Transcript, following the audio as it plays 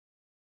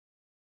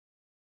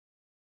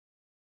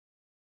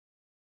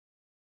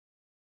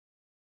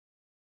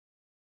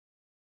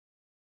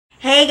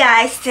Hey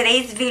guys,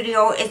 today's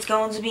video is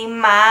going to be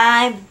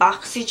my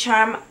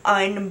Boxycharm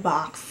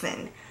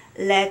unboxing.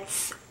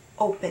 Let's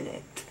open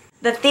it.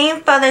 The theme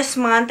for this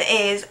month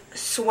is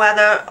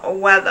sweater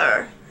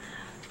weather.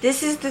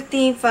 This is the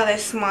theme for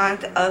this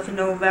month of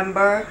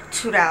November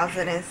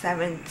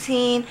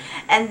 2017.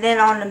 And then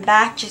on the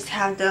back just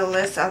have the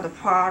list of the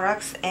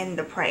products and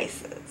the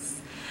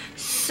prices.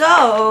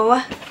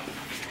 So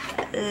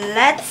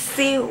let's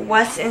see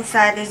what's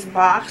inside this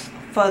box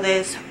for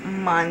this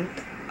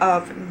month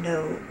of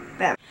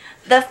November.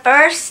 The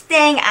first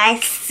thing I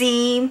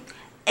see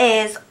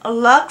is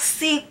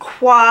Luxie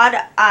Quad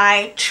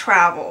Eye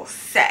Travel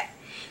Set.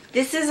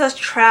 This is a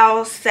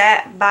travel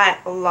set by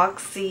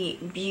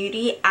Luxie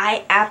Beauty.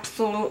 I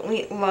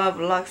absolutely love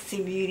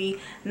Luxie Beauty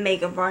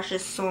makeup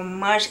brushes so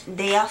much.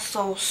 They are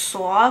so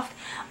soft.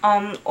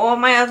 All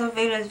my other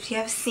videos, if you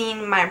have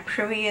seen my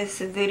previous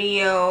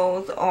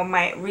videos or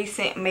my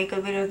recent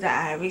makeup videos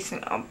that I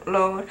recently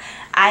upload,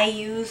 I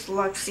use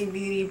Luxie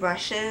Beauty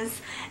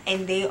brushes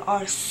and they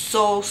are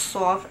so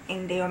soft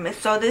and they are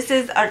so this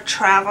is a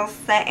travel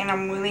set and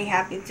I'm really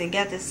happy to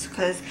get this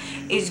because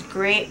it's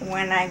great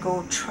when I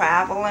go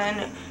traveling.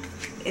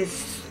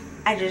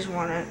 I just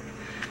want to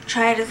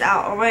try this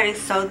out already.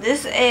 So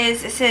this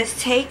is, it says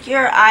take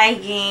your eye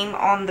game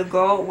on the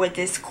go with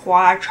this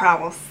quad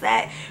travel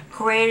set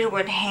created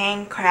with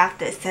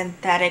handcrafted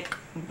synthetic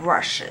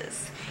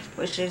brushes,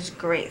 which is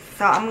great.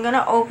 So I'm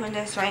gonna open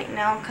this right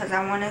now because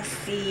I want to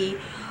see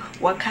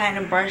what kind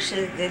of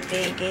brushes that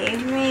they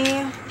gave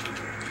me.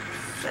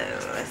 So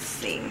let's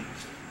see.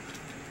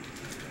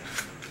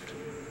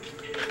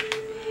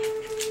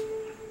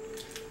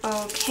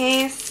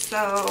 Okay,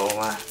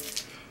 so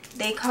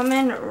they come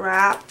in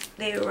wrapped.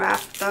 They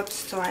wrapped up,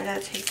 so I gotta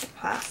take the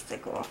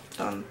plastic off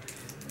them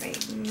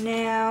right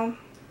now.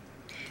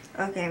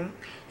 Okay,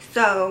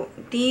 so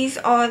these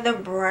are the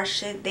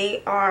brushes.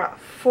 They are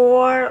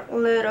 4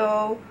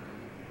 little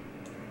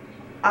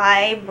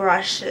eye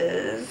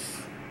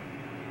brushes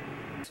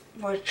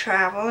for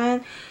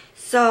traveling.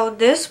 So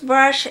this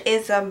brush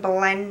is a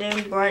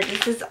blending brush.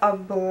 This is a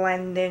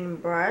blending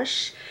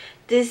brush.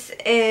 This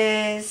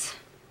is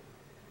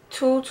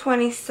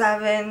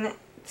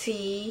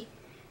 227T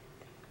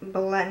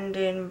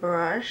blending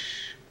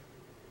brush.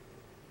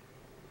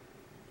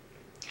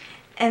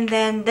 And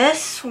then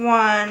this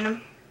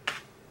one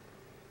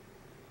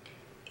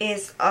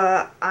is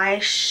a eye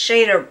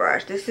shader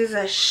brush. This is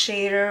a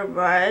shader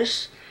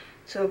brush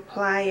to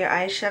apply your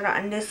eyeshadow,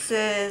 and this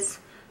is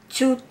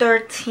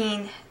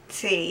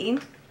 213T.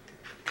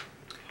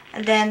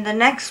 And then the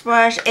next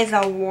brush is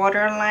a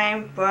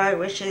waterline brush,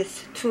 which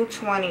is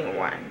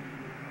 221.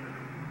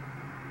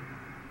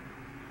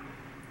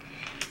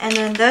 And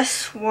then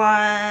this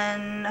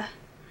one,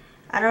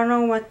 I don't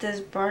know what this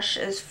brush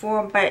is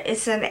for, but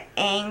it's an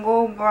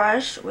angle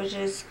brush, which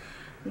is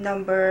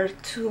number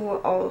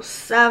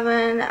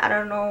 207. I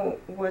don't know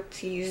what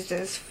to use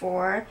this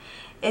for.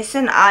 It's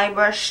an eye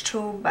brush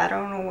too, but I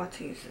don't know what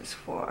to use this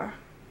for.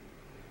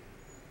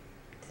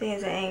 I think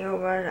it's an angle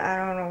brush. I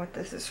don't know what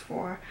this is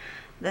for.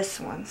 This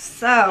one.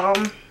 So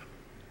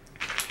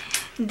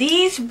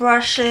these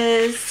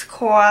brushes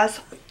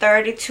cost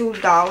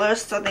 $32,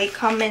 so they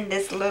come in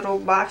this little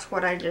box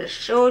what I just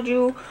showed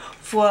you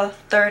for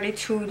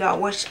 $32,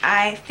 which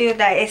I feel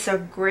that it's a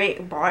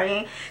great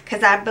bargain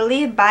because I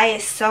believe by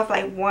itself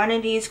like one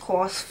of these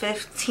costs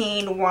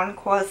 $15, one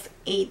costs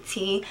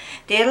 $18.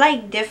 They're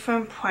like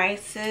different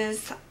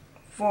prices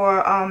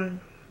for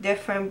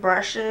different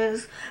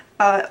brushes,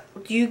 but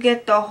you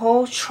get the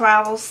whole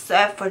travel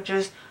set for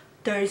just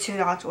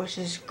 $32, which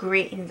is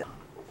great.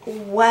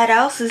 What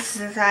else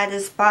is inside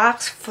this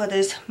box for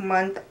this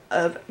month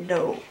of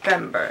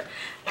November?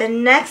 The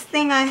next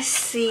thing I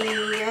see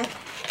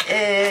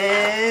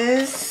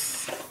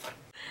is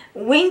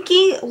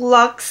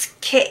WinkyLux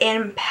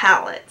Kitten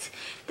Palette.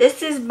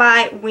 This is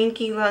by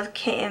WinkyLux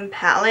Kitten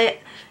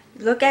Palette.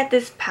 Look at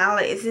this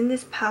palette. Isn't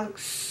this palette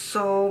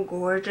so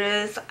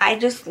gorgeous? I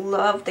just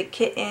love the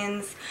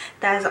kittens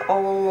that's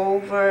all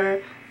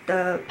over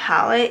the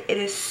palette. It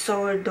is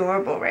so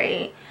adorable,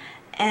 right?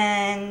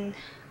 And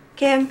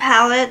Kitten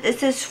palette.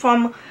 This is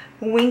from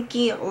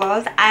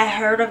WinkyLux. I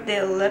heard of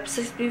their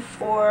lipsticks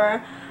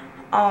before.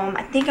 I'm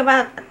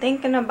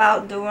thinking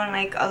about doing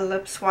like a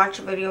lip swatch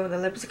video with the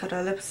lipstick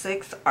because the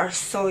lipsticks are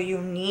so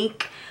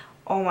unique.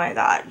 Oh my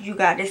god, you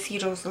gotta see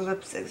those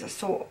lipsticks. They're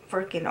so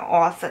freaking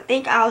awesome. I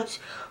think I'll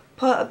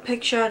put a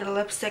picture of the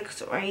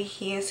lipsticks right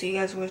here so you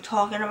guys were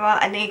talking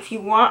about. And if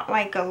you want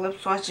like a lip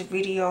swatch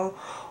video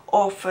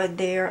or for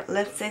their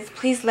lipsticks,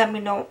 please let me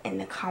know in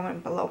the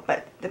comment below,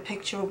 but the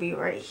picture will be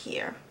right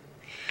here.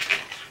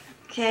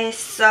 Okay,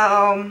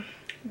 so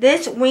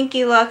this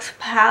WinkyLux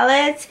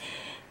palette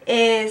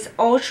is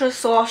ultra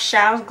soft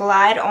shadows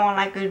glide on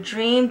like a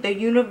dream. The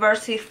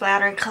universally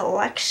flattering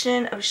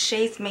collection of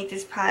shades make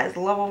this palette as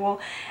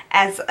lovable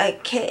as a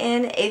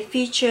kitten. It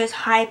features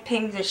high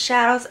pigmented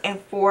shadows and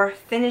 4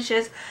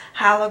 finishes: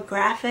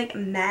 holographic,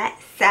 matte,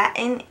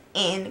 satin,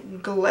 in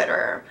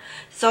glitter.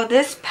 So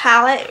this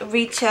palette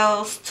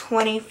retails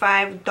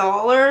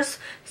 $25.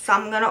 So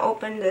I'm gonna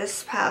open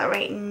this palette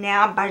right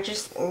now, but I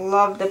just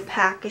love the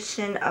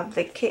packaging of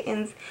the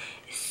kittens.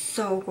 It's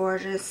so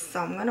gorgeous.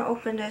 So I'm gonna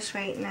open this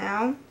right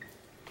now.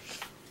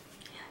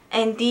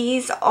 And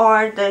these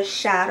are the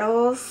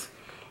shadows.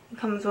 It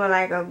comes with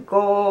like a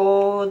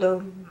gold,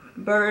 a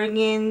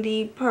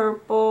burgundy,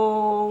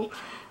 purple,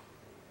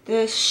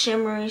 this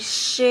shimmery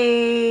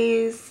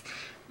shades.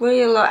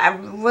 I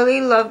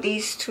really love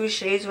these two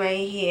shades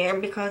right here,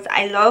 because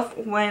I love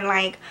when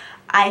like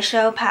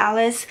eyeshadow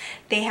palettes,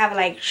 they have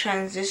like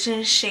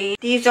transition shades.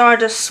 These are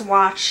the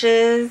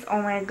swatches.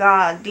 Oh my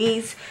god,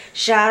 these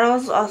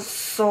shadows are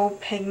so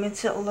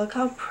pigmented. Look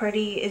how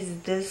pretty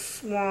is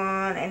this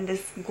one, and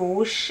this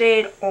gold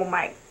shade. Oh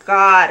my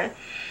god,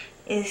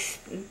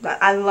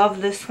 I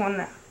love this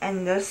one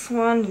and this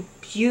one.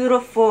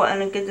 Beautiful.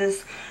 And look at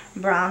this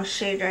brown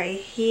shade right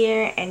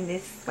here, and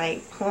this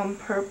like plum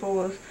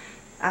purple is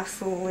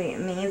absolutely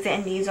amazing.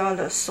 And these are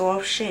the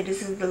soft shade.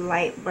 This is the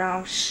light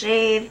brown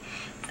shade.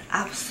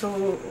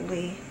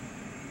 Absolutely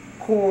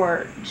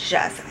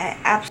gorgeous.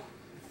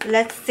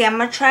 Let's see, I'm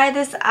gonna try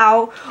this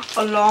out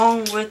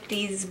along with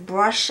these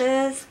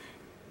brushes,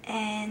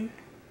 and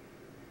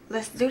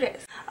let's do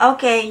this.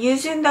 Okay,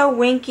 using the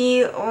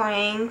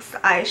WinkyLux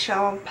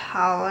eyeshadow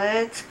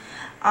palette.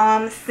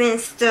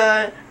 Since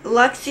the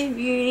Luxie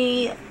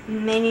Beauty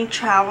mini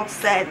travel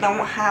set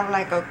don't have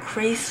like a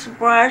crease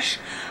brush,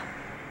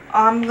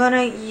 I'm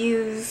gonna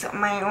use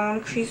my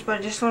own crease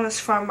brush. This one is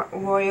from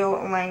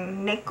Royal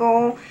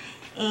Nickel,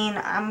 and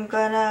I'm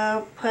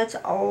gonna put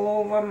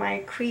all over my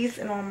crease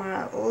and on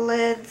my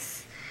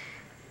lids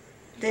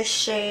this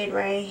shade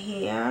right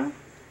here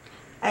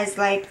as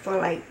like for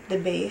like the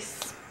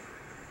base.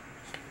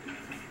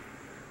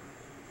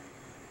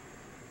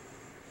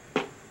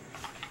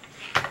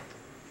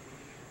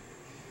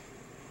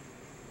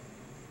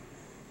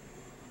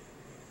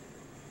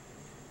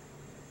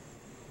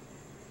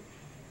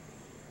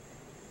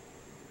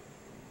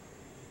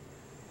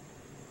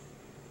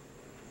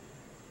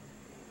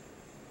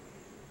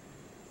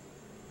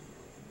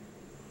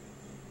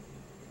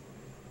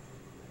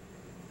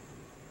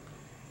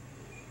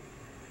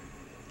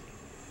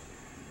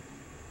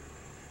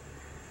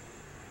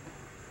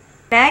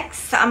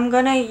 Next, I'm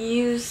gonna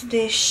use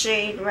this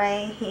shade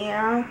right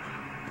here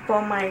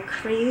for my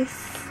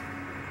crease.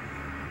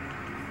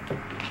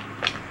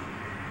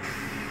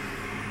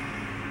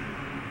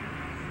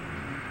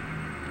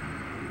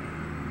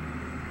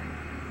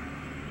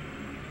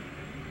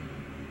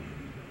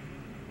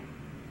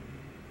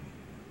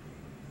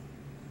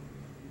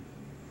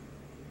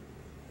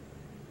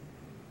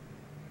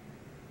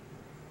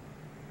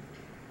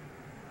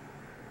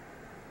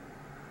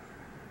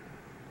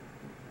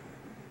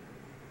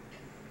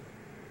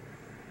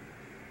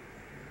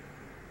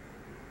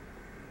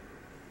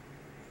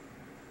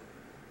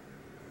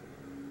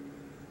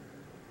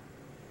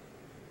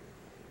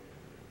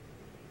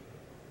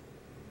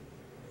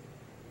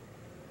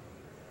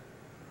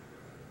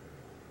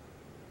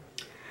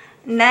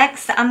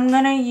 Next, I'm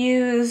gonna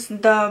use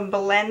the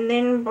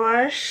blending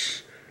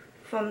brush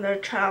from the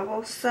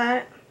travel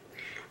set.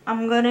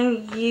 I'm gonna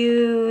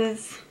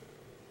use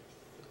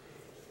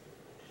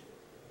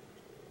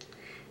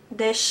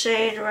this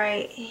shade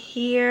right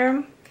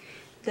here,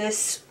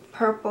 this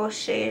purple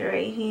shade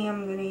right here.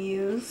 I'm gonna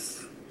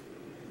use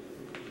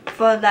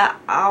for the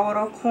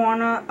outer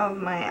corner of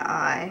my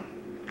eye.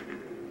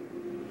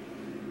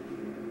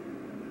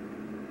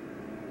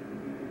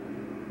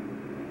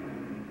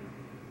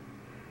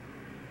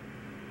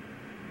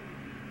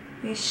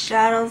 These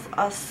shadows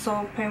are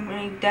so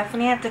pretty. You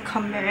definitely have to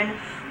come in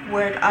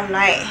with a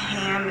light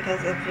hand,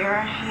 because if your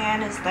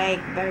hand is like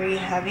very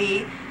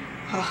heavy,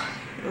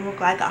 you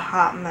look like a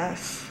hot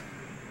mess.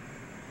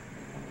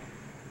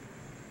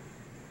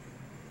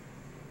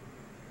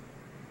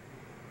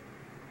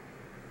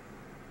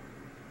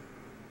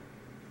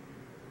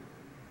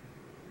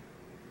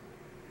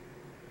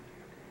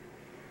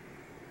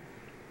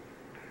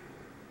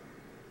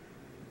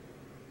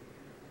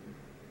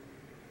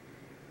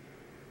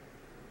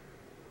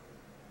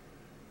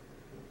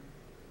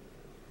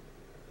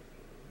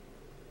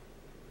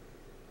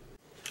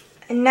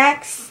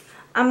 Next,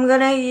 I'm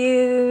gonna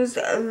use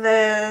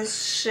the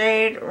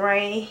shade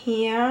right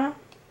here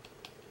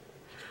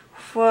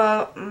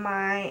for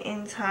my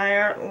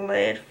entire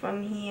lid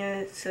from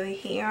here to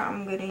here.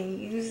 I'm gonna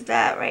use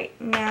that right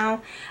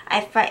now.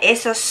 I find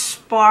it's a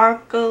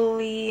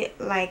sparkly,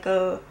 like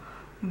a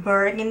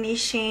burgundy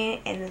shade,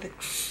 and it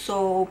looks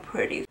so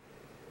pretty.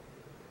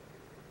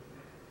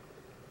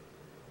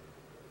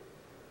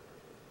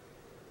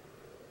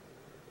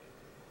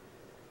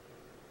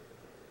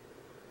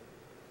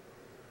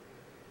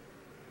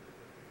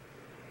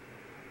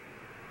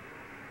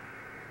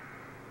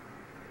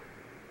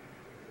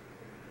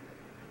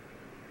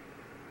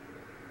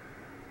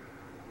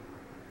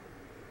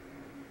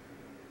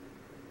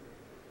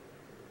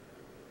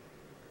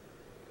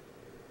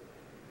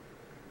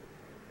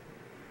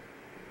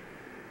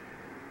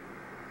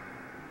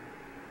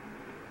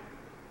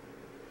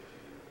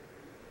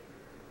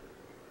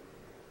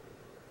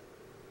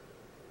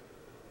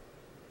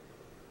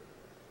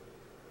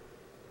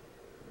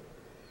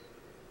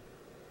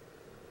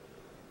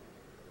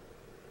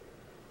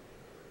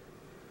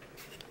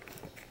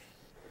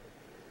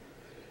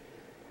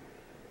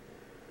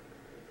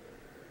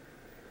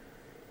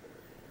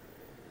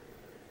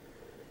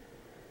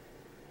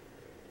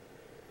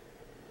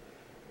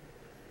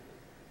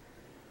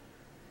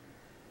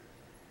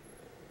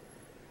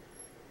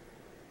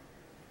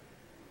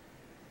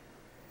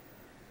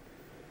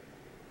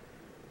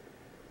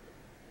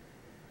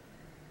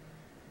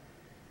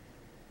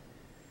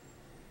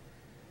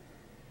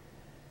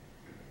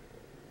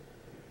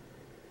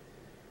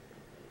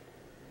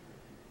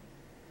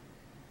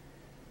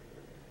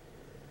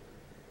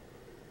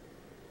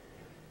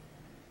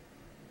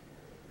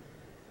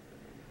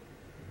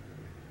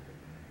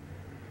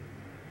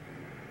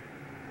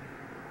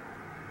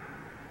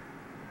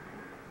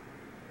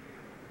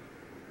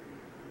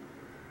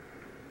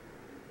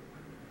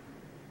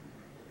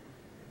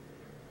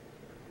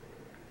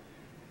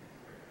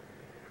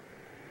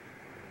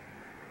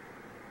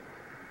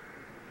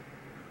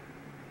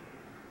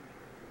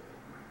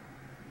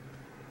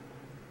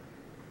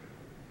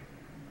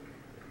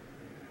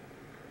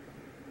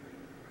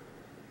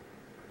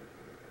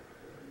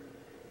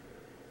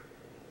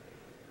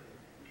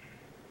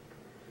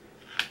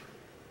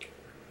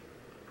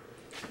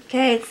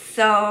 Okay,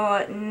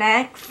 so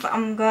next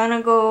I'm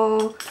gonna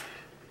go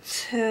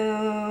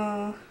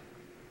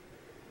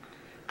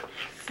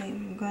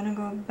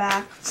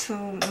back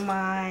to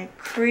my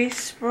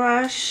crease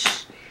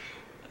brush,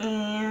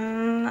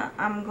 and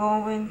I'm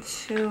going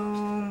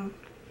to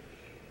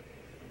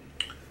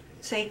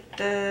take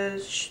the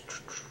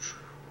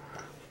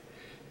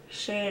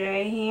shade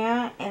right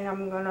here, and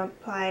I'm gonna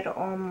apply it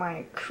on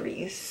my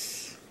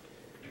crease.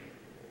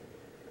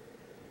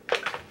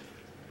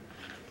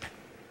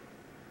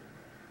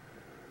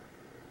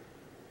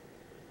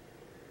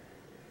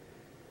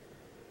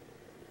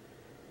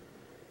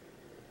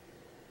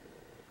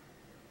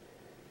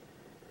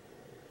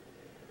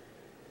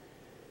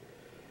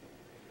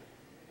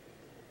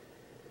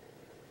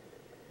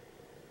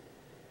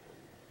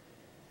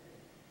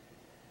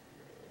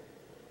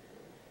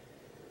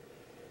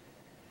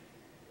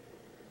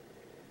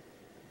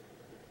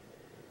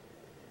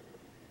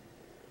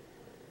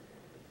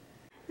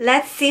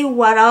 Let's see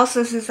what else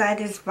is inside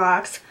this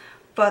box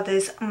for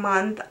this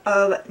month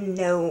of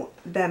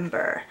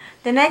November.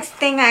 The next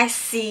thing I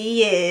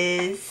see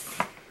is,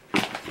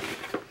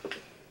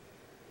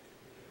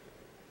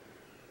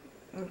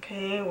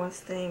 okay, what's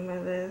the name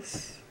of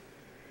this?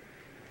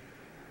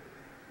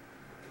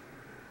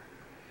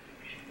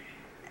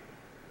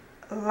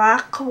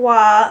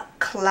 LaQA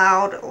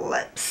Cloud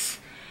Lips.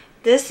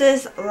 This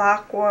is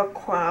LaQA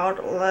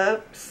Cloud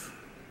Lips.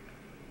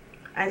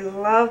 I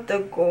love the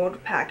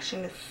gold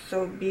packaging. It's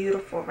so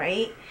beautiful,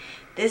 right?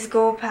 This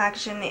gold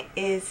packaging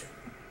is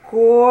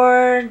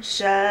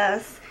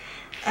gorgeous.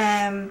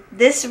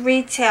 This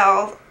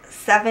retails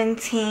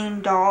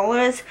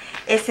 $17.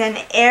 It's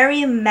an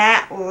airy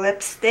matte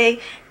lipstick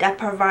that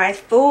provides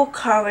full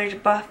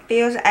coverage but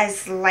feels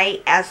as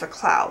light as a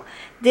cloud.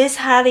 This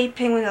highly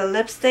pigmented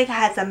lipstick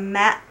has a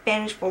matte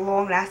finish for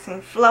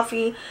long-lasting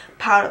fluffy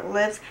powdered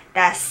lips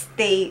that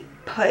stay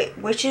put,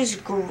 which is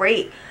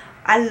great.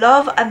 I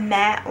love a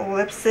matte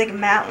lipstick.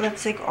 Matte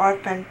lipstick are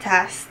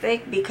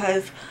fantastic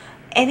because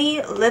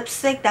any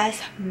lipstick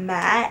that's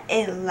matte,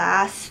 it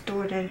lasts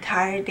through the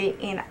entire day,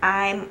 and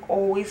I'm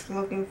always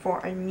looking for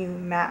a new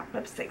matte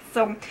lipstick.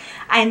 So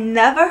I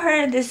never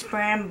heard of this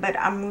brand, but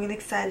I'm really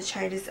excited to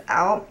try this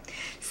out.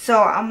 So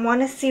I want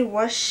to see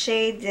what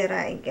shade did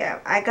I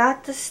get. I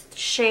got this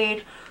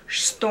shade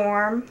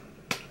Storm.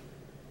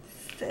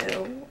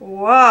 So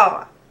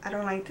whoa, I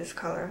don't like this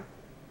color.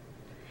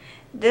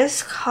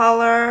 This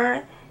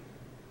color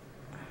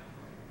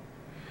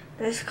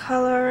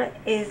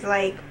is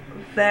like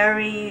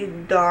very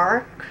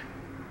dark,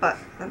 but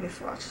let me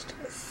swatch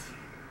this.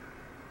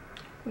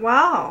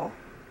 Wow,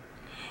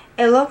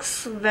 it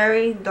looks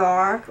very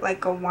dark,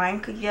 like a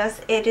wine.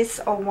 Yes, it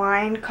is a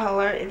wine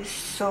color. It is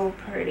so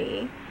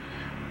pretty.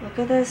 Look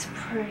at this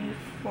pretty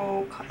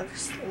full color. I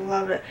just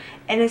love it,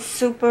 and it's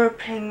super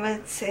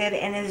pigmented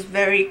and it's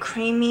very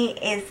creamy.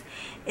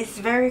 It's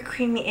very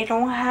creamy. It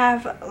don't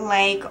have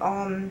like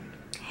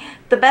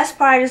the best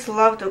part I just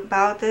loved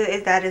about it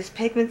is that it's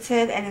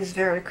pigmented and it's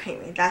very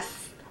creamy.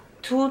 That's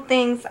two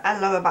things I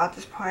love about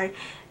this part.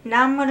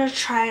 Now I'm gonna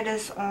try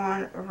this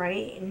on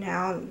right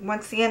now.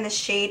 Once again, the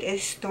shade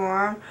is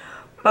Storm,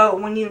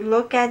 but when you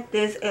look at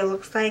this, it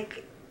looks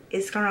like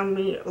it's gonna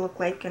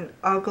look like an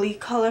ugly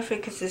color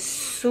because it's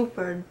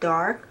super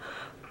dark.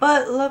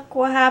 But look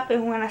what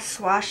happened when I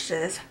swatched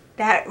this.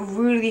 That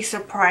really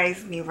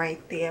surprised me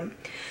right there.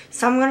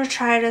 So I'm gonna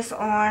try this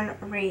on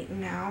right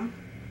now.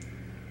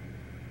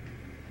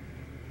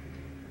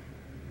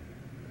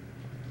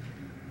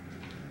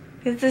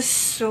 This is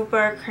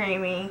super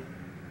creamy.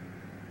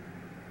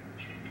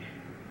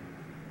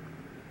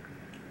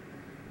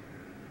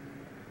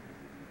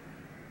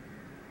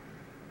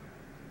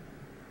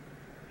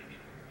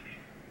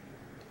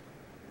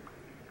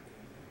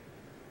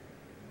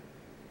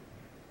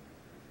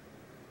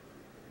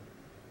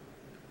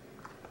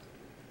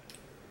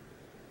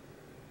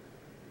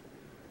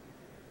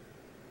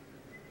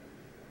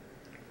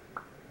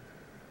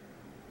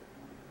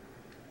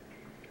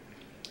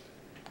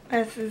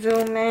 Let's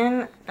zoom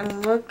in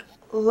and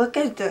look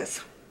at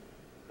this.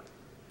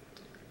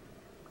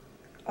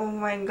 Oh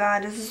my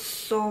god, this is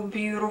so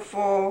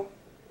beautiful.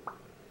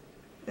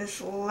 This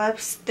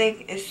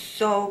lipstick is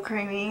so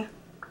creamy.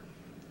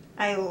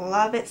 I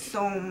love it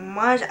so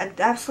much. I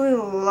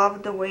absolutely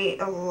love the way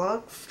it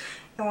looks.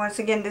 And once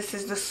again, this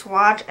is the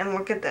swatch, and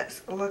look at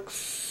this. It looks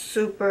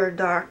super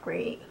dark,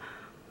 right?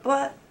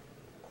 But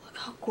look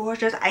how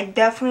gorgeous. I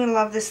definitely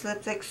love this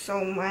lipstick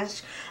so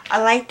much.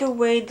 I like the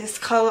way this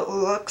color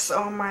looks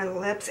on my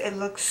lips. It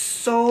looks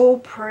so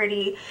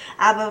pretty.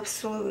 I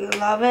absolutely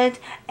love it.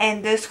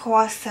 And this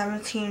costs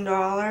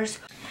 $17.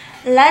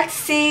 Let's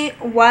see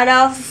what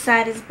else is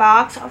inside this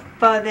box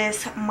for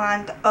this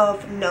month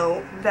of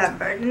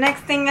November. The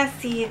next thing I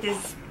see is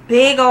this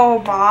big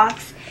old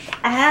box.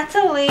 I had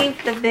to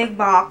leave the big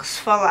box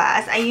for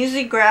last. I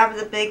usually grab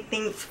the big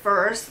things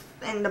first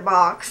in the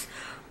box,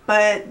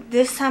 but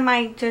this time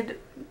I did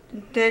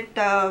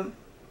the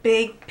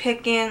big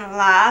picking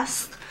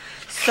last.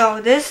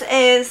 So this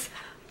is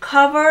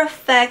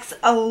CoverFX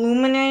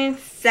Illuminating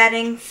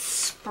Setting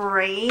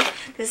Spray.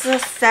 This is a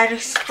setting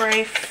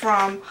spray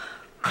from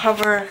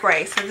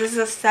CoverFX. So this is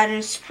a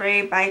setting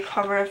spray by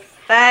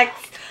CoverFX.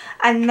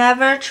 I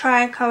never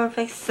tried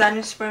CoverFX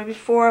setting spray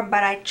before,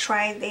 but I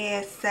tried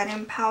their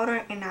setting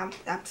powder and I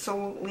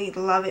absolutely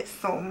love it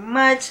so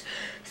much.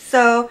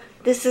 So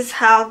this is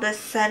how the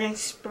setting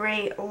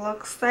spray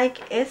looks like.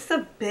 It's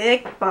a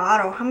big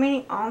bottle. How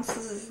many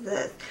ounces is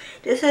this?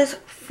 This is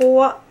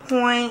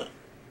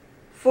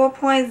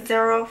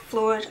 4.0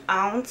 fluid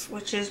ounce,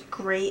 which is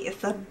great.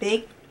 It's a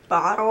big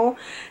bottle.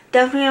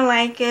 Definitely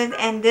like it.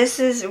 And this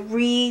is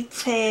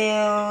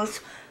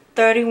retails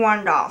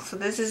 $31. So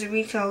this is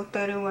retail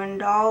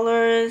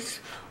 $31.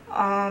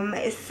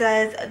 It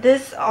says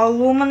this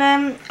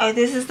aluminum,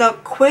 this is the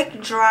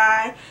quick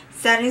dry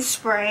setting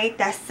spray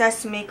that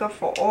sets makeup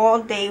for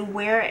all day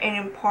wear and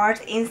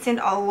imparts instant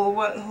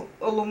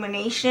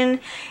illumination.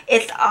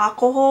 It's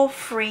alcohol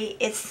free.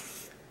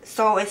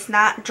 So it's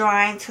not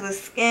drying to the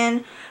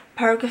skin.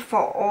 Perfect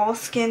for all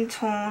skin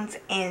tones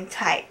and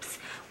types,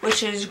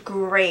 which is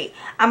great.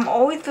 I'm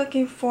always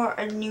looking for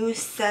a new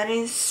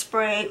setting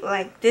spray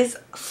like this.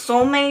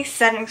 So many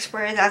setting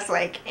sprays that's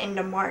like in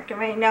the market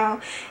right now,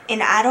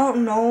 and I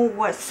don't know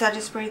what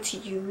setting spray to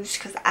use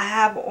because I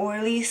have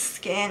oily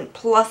skin,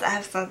 plus I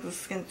have sensitive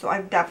skin, so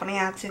I definitely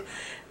have to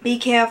be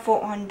careful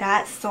on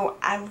that. So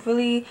I'm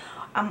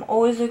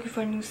always looking for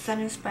a new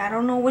setting spray. I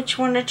don't know which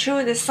one to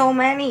choose. There's so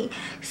many.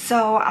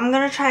 So I'm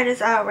going to try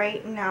this out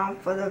right now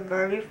for the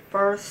very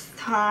first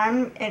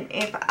time. And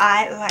if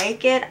I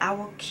like it, I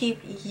will keep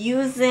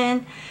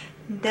using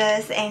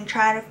this and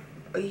try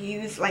to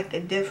use like a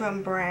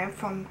different brand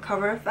from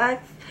CoverFX.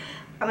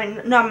 I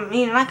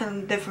mean like a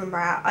different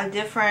brand. A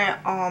different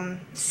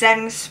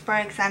setting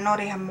spray, because I know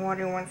they have more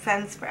than one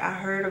setting spray. I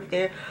heard of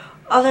their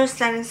other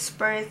setting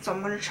sprays. So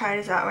I'm going to try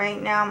this out right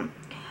now.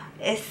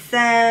 It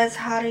says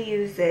how to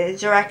use it.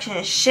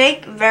 Directions: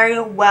 shake very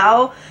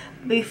well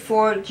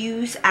before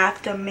use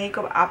after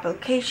makeup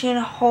application.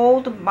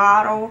 Hold the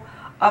bottle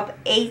up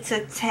 8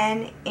 to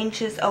 10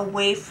 inches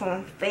away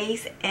from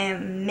face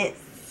and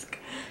mist.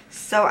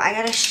 So I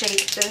gotta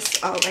shake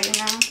this up right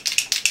now.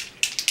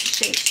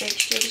 Shake, shake,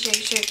 shake, shake,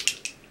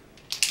 shake.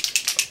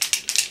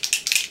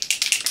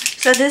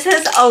 So this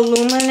is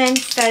aluminum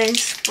setting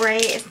spray.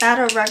 It's not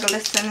a regular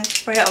setting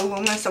spray,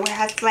 aluminum, so it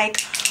has like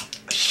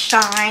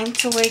shine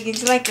to it.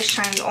 Gives you like a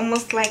shine,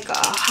 almost like a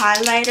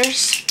highlighter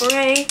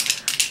spray.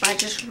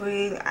 But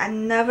I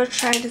never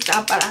tried this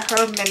out, but I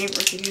heard many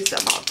reviews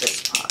about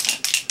this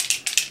product.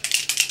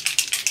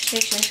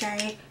 Shake, shake,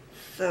 shake.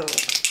 So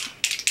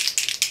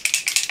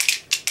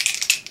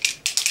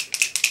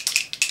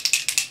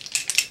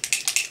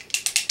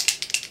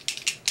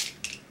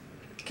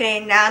okay,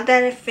 now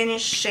that I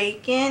finished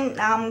shaking,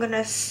 now I'm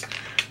gonna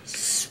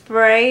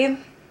spray.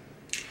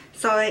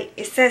 So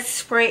it says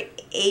spray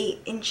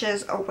 8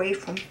 inches away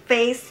from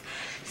face.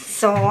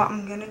 So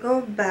I'm gonna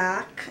go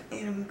back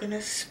and I'm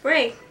gonna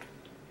spray.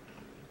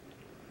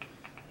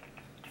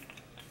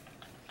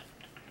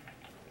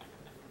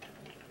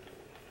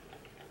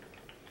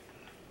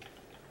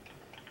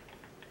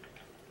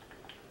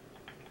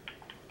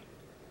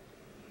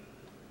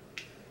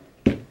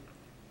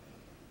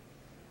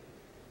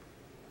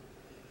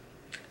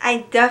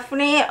 I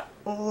definitely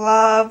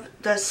love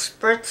the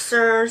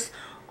spritzers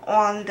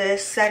on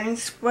this setting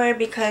spray,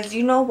 because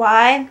you know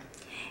why?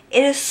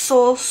 It is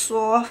so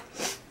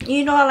soft.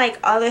 You know, like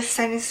other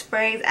setting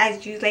sprays,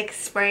 as you like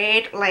spray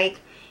it, like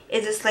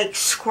it just like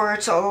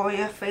squirts all over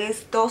your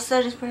face. Those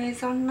setting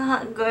sprays are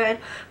not good,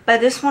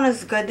 but this one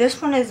is good.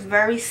 This one is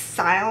very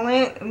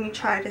silent. Let me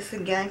try this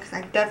again because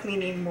I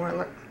definitely need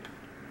more.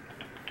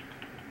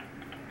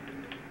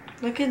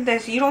 Look at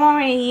this. You don't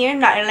want to hear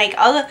nothing. Like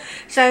other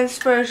setting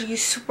sprays, you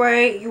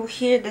spray, you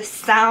hear the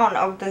sound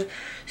of the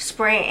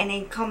spray, and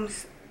it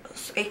comes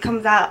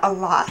out a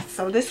lot.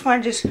 So this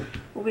one just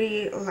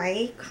really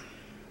like.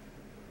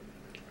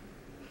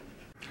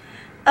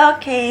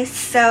 Okay,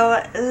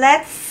 so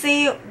let's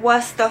see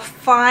what's the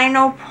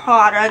final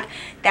product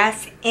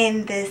that's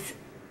in this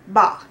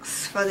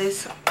box for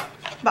this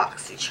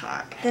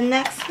Boxycharm. The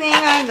next thing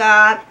I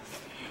got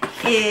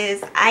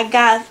is I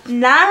got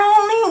not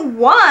only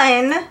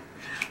one,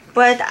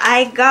 but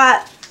I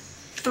got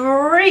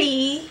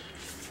three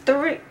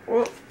of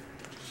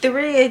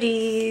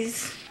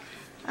these.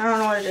 I don't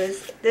know what it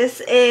is. This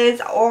is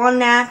all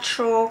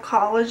natural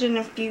collagen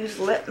infused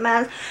lip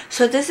mask.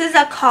 So this is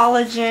a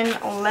collagen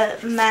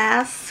lip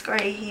mask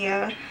right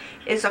here.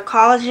 It's a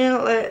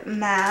collagen lip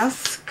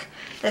mask.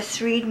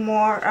 Let's read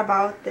more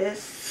about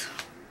this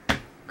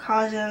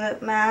collagen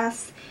lip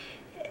mask.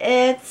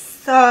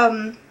 It's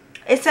a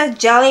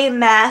jelly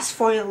mask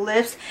for your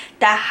lips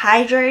that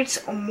hydrates,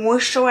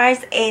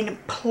 moisturizes, and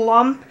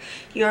plump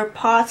your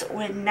parts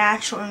with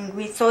natural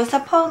ingredients.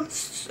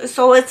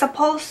 So it's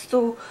supposed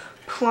to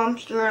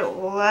plump your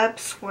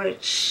lips,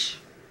 which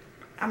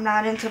I'm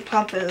not into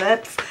plumping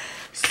lips.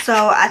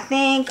 So I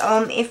think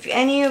if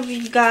any of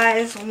you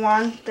guys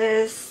want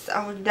this,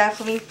 I would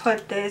definitely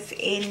put this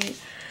in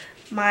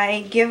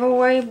my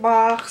giveaway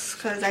box,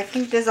 because I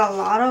think there's a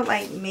lot of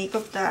like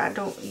makeup that I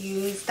don't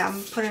use that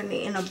I'm putting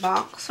it in a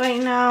box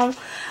right now.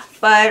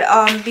 But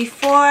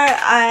before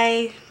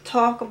I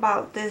talk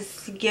about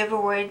this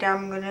giveaway that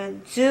I'm gonna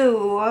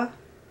do,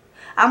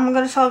 I'm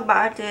gonna talk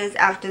about this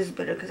after this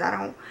video, because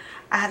I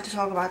have to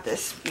talk about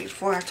this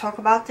before I talk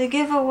about the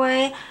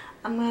giveaway.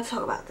 I'm gonna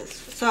talk about this.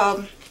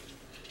 So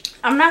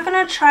I'm not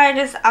gonna try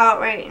this out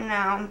right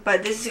now,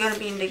 but this is gonna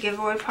be in the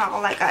giveaway part.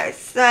 Like I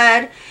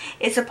said,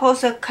 it's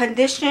supposed to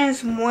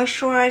conditions,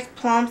 moisturize,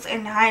 plumps,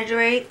 and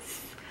hydrates.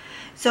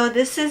 So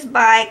this is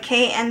by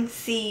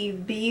KNC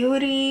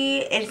Beauty.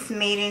 It's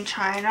made in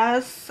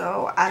China,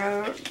 so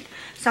I'm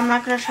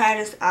not gonna try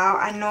this out.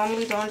 I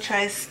normally don't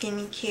try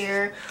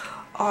skincare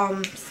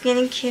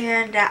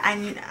that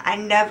I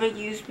never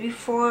used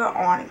before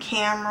on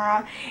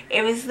camera.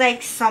 It was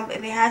like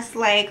if it has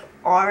like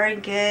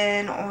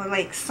argan or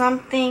like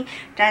something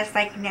that's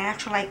like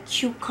natural, like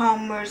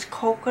cucumbers,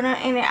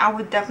 coconut in it, I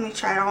would definitely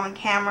try it on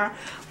camera.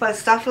 But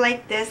stuff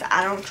like this,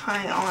 I don't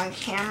try it on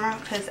camera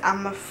because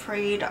I'm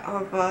afraid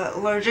of an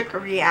allergic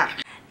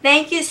reaction.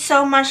 Thank you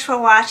so much for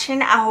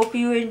watching. I hope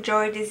you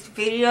enjoyed this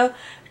video.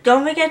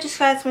 Don't forget to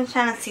subscribe to my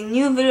channel to see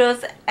new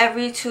videos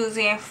every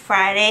Tuesday and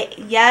Friday.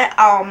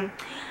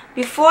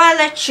 Before I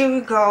let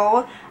you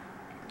go,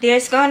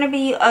 there's going to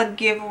be a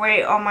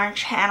giveaway on my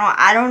channel.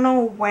 I don't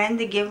know when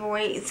the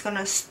giveaway is going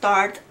to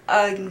start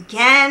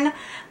again,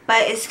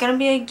 but it's going to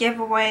be a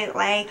giveaway.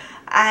 Like,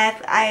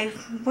 I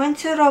went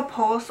to the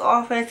post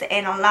office,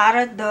 and a lot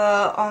of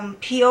the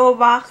P.O.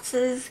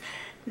 boxes,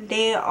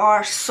 they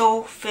are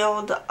so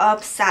filled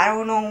up, so I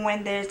don't know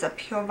when there's a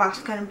P.O. box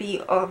going to be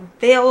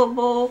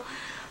available.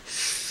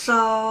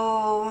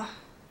 So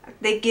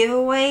the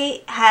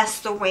giveaway has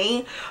to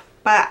wait,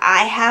 but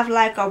I have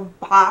like a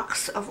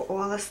box of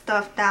all the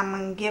stuff that I'm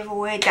gonna give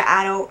away that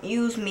I don't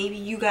use. Maybe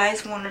you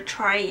guys want to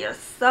try it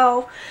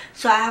yourself.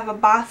 So I have a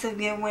box of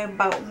giveaway,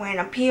 but when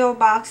a P.O.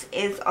 box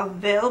is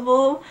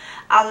available,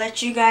 I'll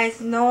let you guys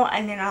know,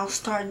 and then I'll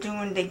start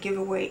doing the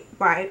giveaway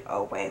right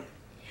away.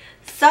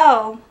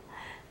 So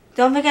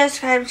don't forget to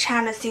subscribe to the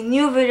channel to see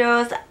new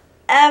videos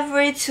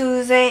every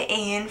Tuesday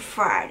and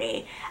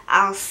Friday.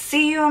 I'll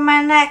see you in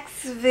my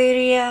next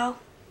video.